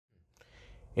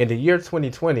In the year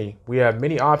 2020, we have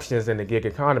many options in the gig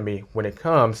economy when it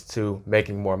comes to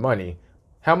making more money.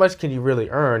 How much can you really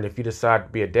earn if you decide to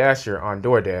be a dasher on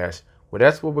DoorDash? Well,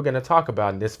 that's what we're going to talk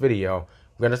about in this video.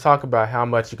 We're going to talk about how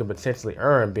much you can potentially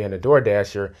earn being a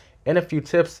DoorDasher and a few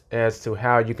tips as to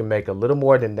how you can make a little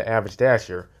more than the average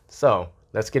dasher. So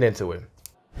let's get into it.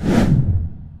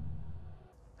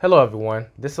 Hello everyone,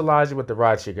 this is Elijah with the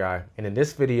Rideshare Guy, and in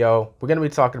this video, we're going to be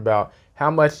talking about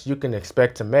how much you can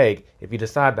expect to make if you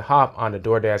decide to hop on the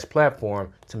DoorDash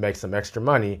platform to make some extra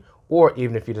money, or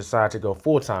even if you decide to go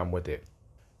full-time with it.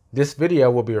 This video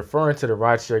will be referring to the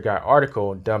Rideshare Guy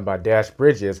article done by Dash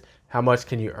Bridges, How Much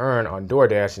Can You Earn on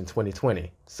DoorDash in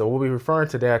 2020? So we'll be referring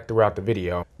to that throughout the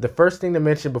video. The first thing to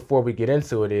mention before we get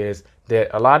into it is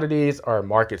that a lot of these are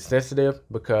market sensitive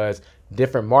because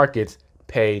different markets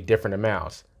pay different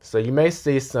amounts. So you may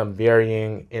see some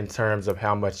varying in terms of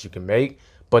how much you can make,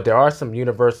 but there are some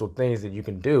universal things that you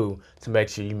can do to make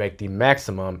sure you make the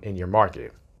maximum in your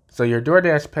market. So your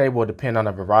DoorDash pay will depend on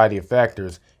a variety of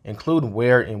factors, including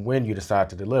where and when you decide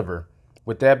to deliver.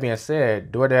 With that being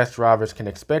said, DoorDash drivers can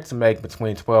expect to make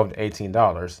between $12 to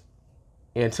 $18.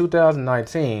 In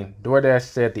 2019, DoorDash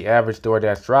said the average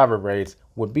DoorDash driver rates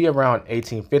would be around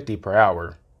 $18.50 per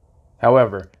hour.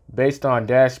 However, based on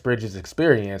Dash Bridges'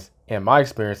 experience, and my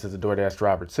experience as a DoorDash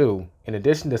driver too, in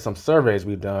addition to some surveys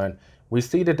we've done, we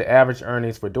see that the average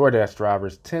earnings for DoorDash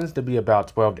drivers tends to be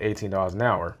about $12 to $18 an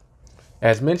hour.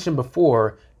 As mentioned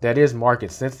before, that is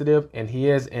market sensitive, and he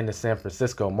is in the San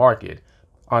Francisco market.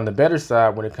 On the better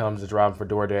side, when it comes to driving for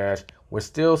DoorDash, we're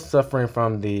still suffering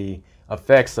from the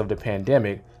effects of the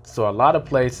pandemic, so a lot of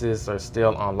places are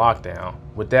still on lockdown.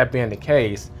 With that being the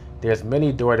case, there's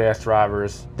many DoorDash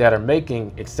drivers that are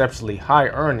making exceptionally high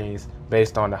earnings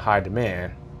based on the high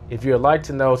demand. If you'd like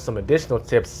to know some additional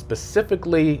tips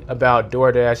specifically about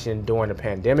DoorDashing during the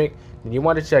pandemic, then you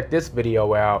want to check this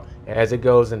video out as it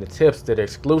goes into tips that are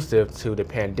exclusive to the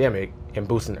pandemic and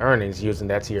boosting earnings using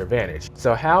that to your advantage.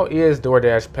 So how is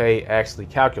DoorDash pay actually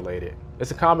calculated?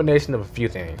 It's a combination of a few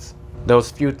things.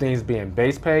 Those few things being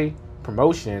base pay,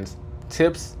 promotions,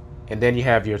 tips, and then you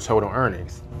have your total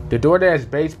earnings. The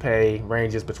DoorDash base pay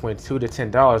ranges between $2 to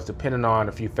 $10 depending on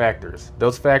a few factors.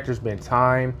 Those factors being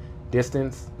time,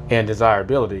 distance, and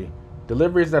desirability.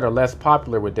 Deliveries that are less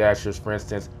popular with Dashers, for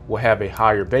instance, will have a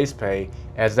higher base pay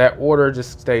as that order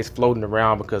just stays floating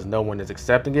around because no one is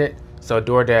accepting it. So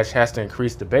DoorDash has to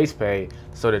increase the base pay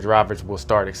so the drivers will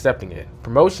start accepting it.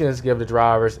 Promotions give the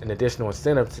drivers an additional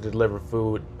incentive to deliver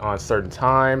food on certain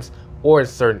times or in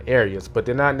certain areas, but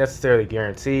they're not necessarily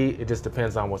guaranteed. It just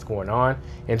depends on what's going on.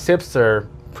 And tips are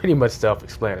pretty much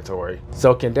self-explanatory.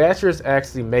 So can Dashers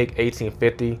actually make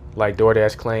 $18.50 like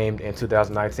DoorDash claimed in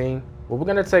 2019? Well, we're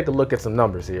gonna take a look at some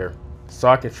numbers here. So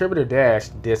our contributor Dash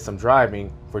did some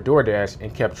driving for DoorDash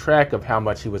and kept track of how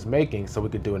much he was making so we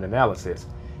could do an analysis.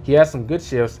 He had some good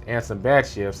shifts and some bad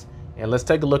shifts, and let's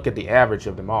take a look at the average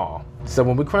of them all. So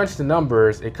when we crunch the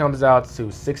numbers, it comes out to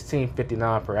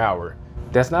 $16.59 per hour.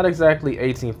 That's not exactly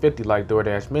 $18.50 like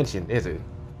DoorDash mentioned, is it?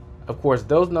 Of course,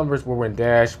 those numbers were when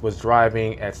Dash was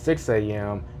driving at 6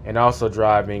 a.m. and also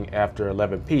driving after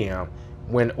 11 p.m.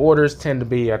 when orders tend to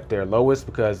be at their lowest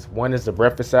because one is the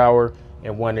breakfast hour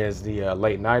and one is the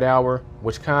late night hour,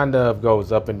 which kind of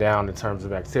goes up and down in terms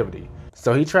of activity.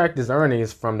 So he tracked his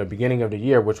earnings from the beginning of the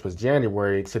year, which was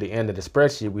January, to the end of the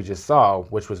spreadsheet we just saw,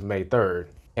 which was May 3rd.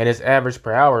 And his average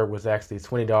per hour was actually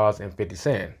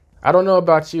 $20.50. I don't know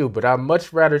about you, but I'd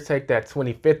much rather take that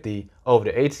 $20.50 over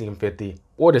the $18.50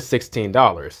 or the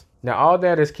 $16. Now all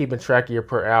that is keeping track of your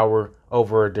per hour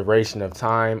over a duration of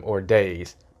time or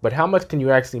days. But how much can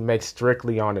you actually make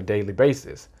strictly on a daily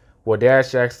basis? Well,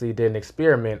 Dash actually did an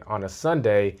experiment on a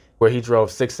Sunday where he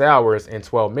drove 6 hours and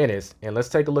 12 minutes. And let's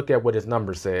take a look at what his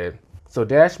numbers said. So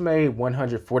Dash made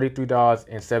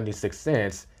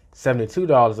 $143.76.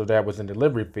 $72 of that was in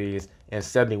delivery fees and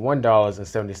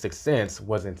 $71.76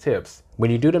 was in tips.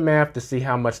 When you do the math to see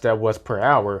how much that was per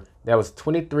hour, that was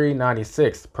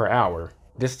 $23.96 per hour.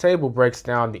 This table breaks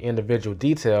down the individual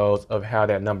details of how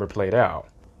that number played out.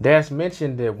 Dash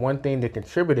mentioned that one thing that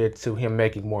contributed to him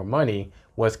making more money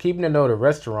was keeping a note of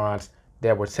restaurants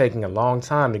that were taking a long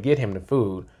time to get him the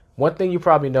food. One thing you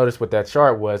probably noticed with that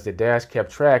chart was that Dash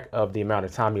kept track of the amount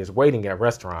of time he was waiting at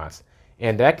restaurants.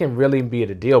 And that can really be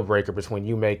the deal breaker between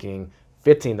you making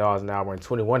 $15 an hour and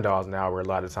 $21 an hour a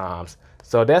lot of times.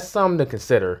 So that's something to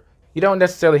consider. You don't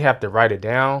necessarily have to write it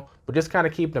down, but just kind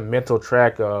of keep the mental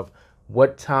track of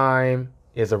what time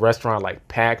is a restaurant like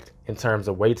packed in terms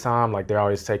of wait time, like they're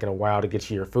always taking a while to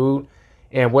get you your food,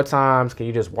 and what times can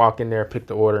you just walk in there, pick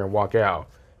the order, and walk out.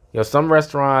 You know, some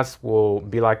restaurants will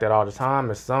be like that all the time,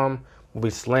 and some will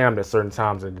be slammed at certain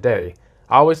times of the day.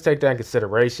 I always take that in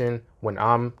consideration when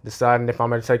I'm deciding if I'm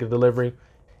going to take a delivery.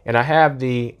 And I have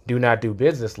the do not do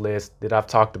business list that I've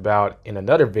talked about in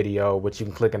another video, which you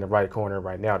can click in the right corner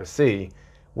right now to see,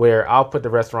 where I'll put the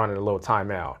restaurant in a little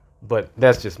timeout. But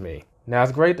that's just me. Now,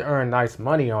 it's great to earn nice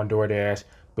money on DoorDash,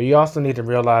 but you also need to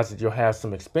realize that you'll have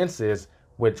some expenses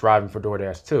with driving for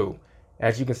DoorDash too.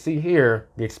 As you can see here,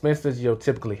 the expenses you'll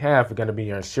typically have are going to be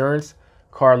your insurance,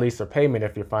 car lease or payment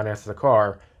if you're financing a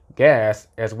car, gas,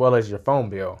 as well as your phone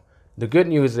bill. The good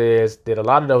news is that a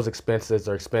lot of those expenses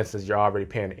are expenses you're already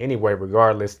paying anyway,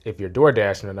 regardless if you're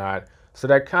DoorDashing or not. So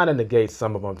that kind of negates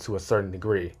some of them to a certain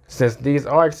degree. Since these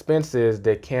are expenses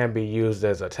that can be used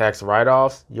as a tax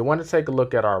write-offs, you want to take a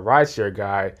look at our Rideshare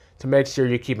guide to make sure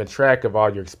you're keeping track of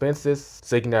all your expenses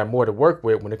so you can have more to work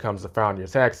with when it comes to filing your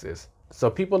taxes. So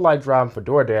people like driving for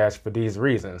DoorDash for these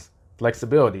reasons.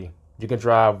 Flexibility. You can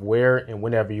drive where and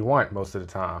whenever you want most of the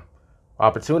time.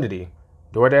 Opportunity.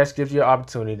 DoorDash gives you an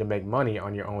opportunity to make money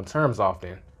on your own terms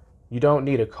often. You don't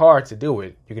need a car to do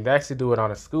it. You can actually do it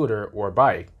on a scooter or a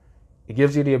bike. It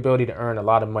gives you the ability to earn a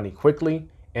lot of money quickly,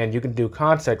 and you can do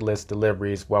contactless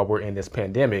deliveries while we're in this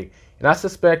pandemic. And I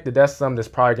suspect that that's something that's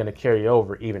probably going to carry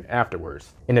over even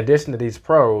afterwards. In addition to these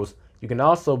pros, you can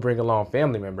also bring along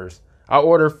family members. I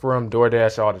order from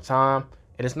DoorDash all the time,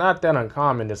 and it's not that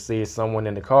uncommon to see someone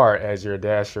in the car as your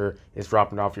dasher is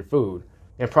dropping off your food.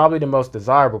 And probably the most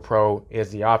desirable pro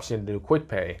is the option to do quick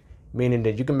pay, meaning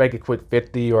that you can make a quick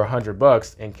 50 or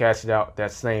 $100 and cash it out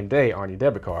that same day on your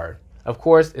debit card. Of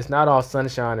course, it's not all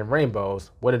sunshine and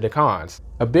rainbows. What are the cons?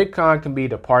 A big con can be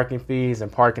the parking fees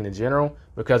and parking in general,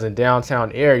 because in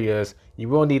downtown areas, you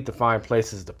will need to find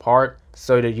places to park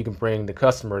so that you can bring the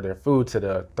customer their food to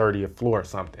the 30th floor or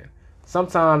something.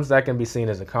 Sometimes that can be seen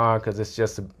as a con because it's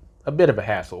just a bit of a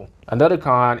hassle. Another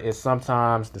con is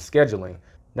sometimes the scheduling.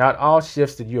 Not all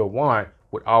shifts that you'll want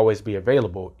would always be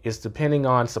available. It's depending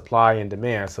on supply and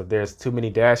demand. So if there's too many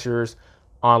dashers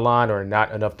online or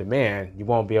not enough demand, you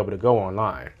won't be able to go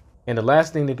online. And the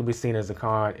last thing that can be seen as a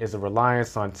con is a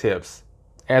reliance on tips.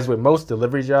 As with most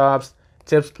delivery jobs,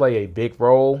 tips play a big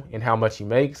role in how much you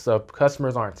make. So if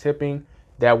customers aren't tipping,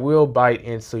 that will bite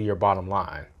into your bottom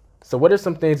line. So what are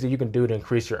some things that you can do to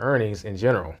increase your earnings in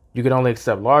general? You can only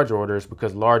accept large orders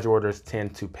because large orders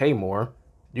tend to pay more.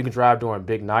 You can drive during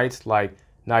big nights, like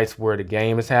nights where the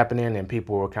game is happening and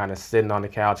people are kind of sitting on the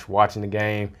couch watching the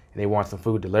game and they want some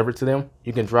food delivered to them.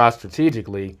 You can drive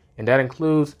strategically, and that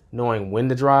includes knowing when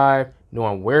to drive,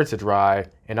 knowing where to drive,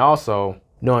 and also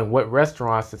knowing what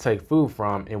restaurants to take food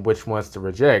from and which ones to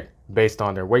reject based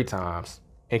on their wait times.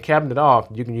 And capping it off,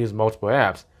 you can use multiple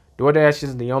apps. DoorDash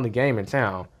isn't the only game in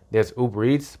town. There's Uber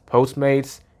Eats,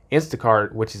 Postmates,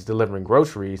 Instacart, which is delivering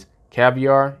groceries,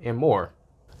 Caviar, and more.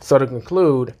 So to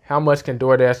conclude, how much can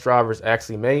DoorDash drivers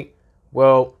actually make?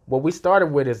 Well, what we started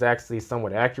with is actually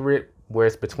somewhat accurate, where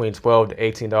it's between $12 to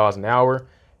 $18 an hour.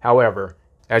 However,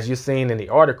 as you've seen in the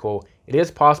article, it is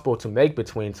possible to make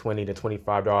between $20 to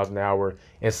 $25 an hour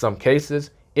in some cases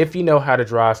if you know how to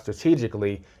drive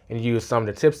strategically and use some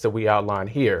of the tips that we outlined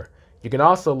here. You can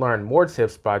also learn more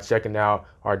tips by checking out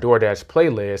our DoorDash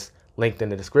playlist linked in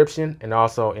the description and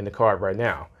also in the card right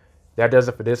now. That does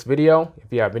it for this video.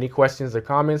 If you have any questions or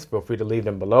comments, feel free to leave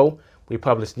them below. We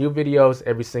publish new videos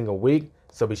every single week,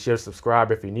 so be sure to subscribe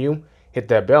if you're new. Hit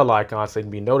that bell icon so you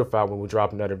can be notified when we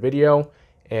drop another video.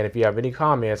 And if you have any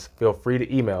comments, feel free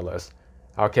to email us.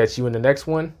 I'll catch you in the next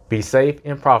one. Be safe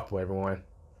and profitable, everyone.